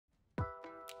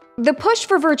The push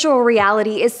for virtual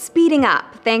reality is speeding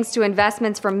up thanks to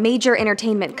investments from major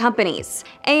entertainment companies.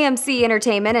 AMC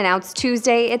Entertainment announced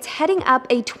Tuesday it's heading up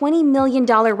a $20 million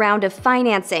round of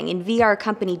financing in VR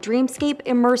company Dreamscape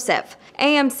Immersive.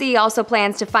 AMC also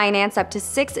plans to finance up to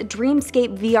 6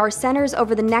 Dreamscape VR centers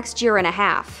over the next year and a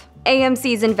half.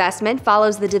 AMC's investment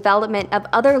follows the development of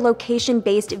other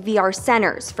location-based VR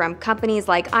centers from companies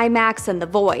like IMAX and The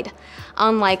Void.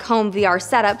 Unlike home VR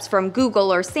setups from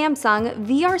Google or Samsung,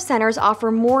 VR centers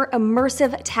offer more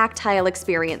immersive tactile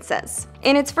experiences.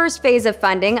 In its first phase of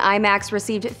funding, IMAX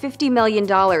received $50 million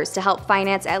to help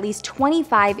finance at least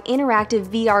 25 interactive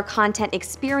VR content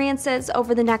experiences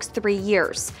over the next 3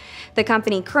 years. The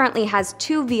company currently has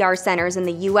 2 VR centers in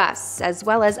the US, as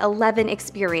well as 11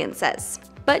 experiences.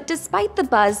 But despite the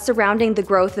buzz surrounding the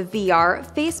growth of VR,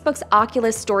 Facebook's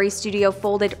Oculus Story Studio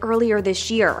folded earlier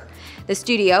this year. The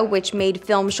studio, which made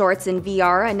film shorts in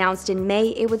VR, announced in May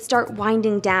it would start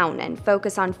winding down and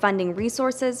focus on funding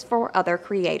resources for other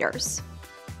creators.